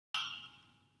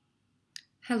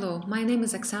Hello, my name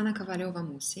is Oksana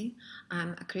Kovalyova-Musi.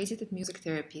 I'm accredited music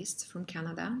therapist from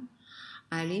Canada.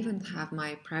 I live and have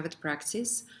my private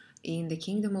practice in the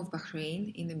Kingdom of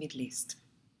Bahrain in the Middle East.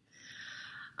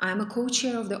 I'm a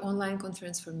co-chair of the online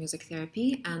conference for music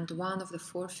therapy and one of the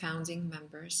 4 founding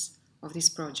members of this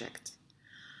project.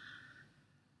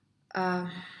 I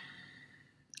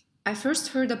first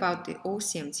heard about the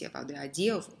OCMT, about the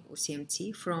idea of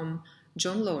OCMT from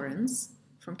John Lawrence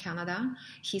from Canada.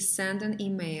 He sent an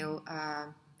email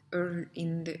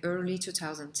in the early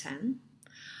 2010.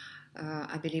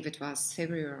 I believe it was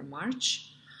February or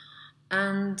March.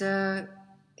 And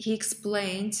he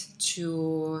explained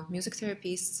to music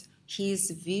therapists his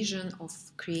vision of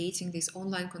creating this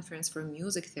online conference for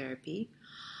music therapy.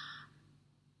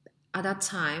 At that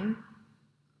time,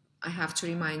 I have to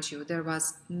remind you, there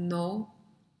was no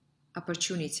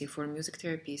opportunity for music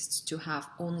therapists to have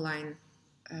online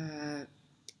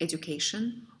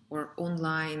education or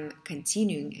online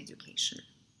continuing education,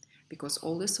 because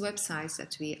all these websites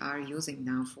that we are using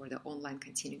now for the online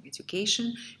continuing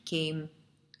education came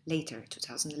later,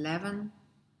 2011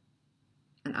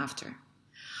 and after.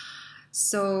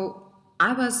 So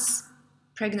I was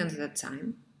pregnant at that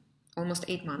time, almost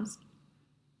 8 months,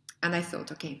 and I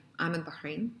thought, okay, I'm in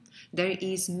Bahrain. There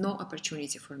is no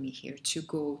opportunity for me here to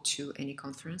go to any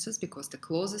conferences because the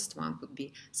closest one would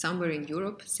be somewhere in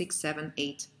Europe, 6, 7,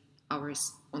 8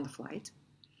 hours on the flight.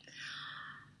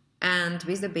 And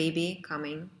with the baby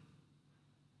coming,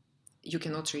 you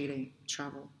cannot really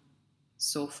travel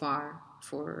so far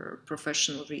for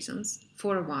professional reasons,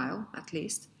 for a while at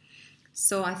least.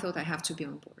 So I thought I have to be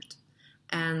on board.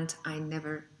 And I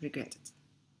never regret it.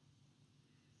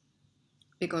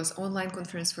 Because online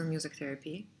conference for music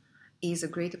therapy is a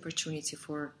great opportunity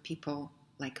for people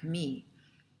like me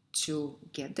to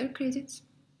get their credits,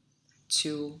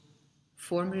 to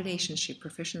form relationship,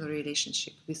 professional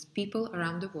relationship with people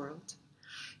around the world,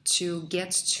 to get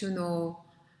to know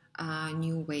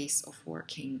new ways of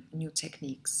working, new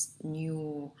techniques,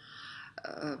 new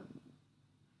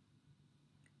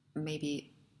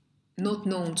maybe not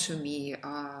known to me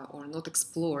or not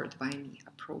explored by me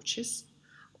approaches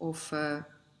of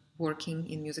working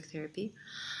in music therapy.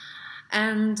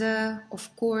 And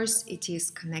of course it is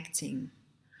connecting,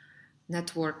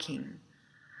 networking,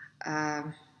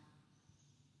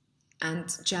 and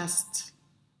just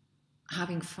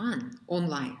having fun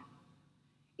online.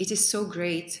 It is so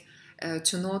great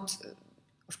to not,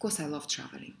 of course I love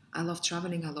traveling. I love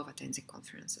attending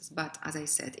conferences, but as I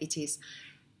said, it is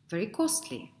very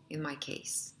costly in my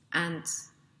case, and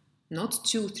not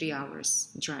 2-3 hours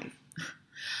drive.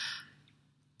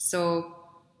 So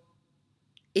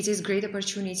it is a great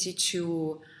opportunity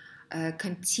to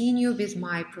continue with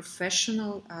my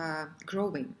professional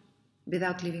growing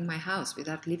without leaving my house,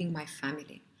 without leaving my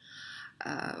family.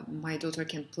 My daughter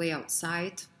can play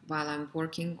outside while I'm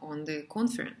working on the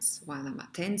conference, while I'm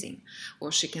attending,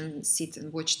 or she can sit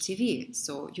and watch TV.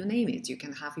 So you name it, you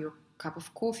can have your cup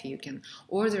of coffee, you can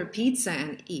order pizza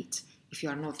and eat, if you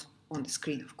are not on the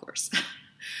screen, of course.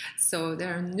 So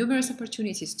there are numerous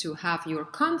opportunities to have your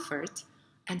comfort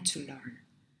and to learn.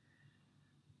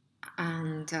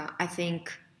 And I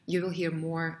think you will hear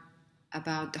more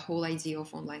about the whole idea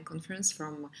of online conference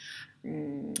from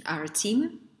our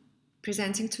team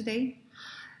presenting today.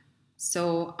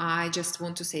 So I just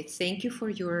want to say thank you for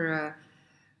your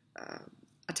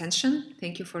attention.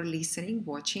 Thank you for listening,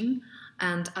 watching.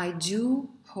 And I do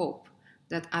hope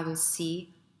that I will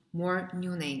see more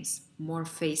new names, more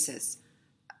faces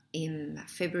in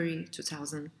February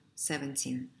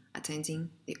 2017, attending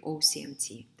the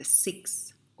OCMT, the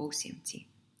 6th OCMT.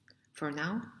 For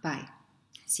now, bye.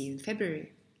 See you in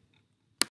February.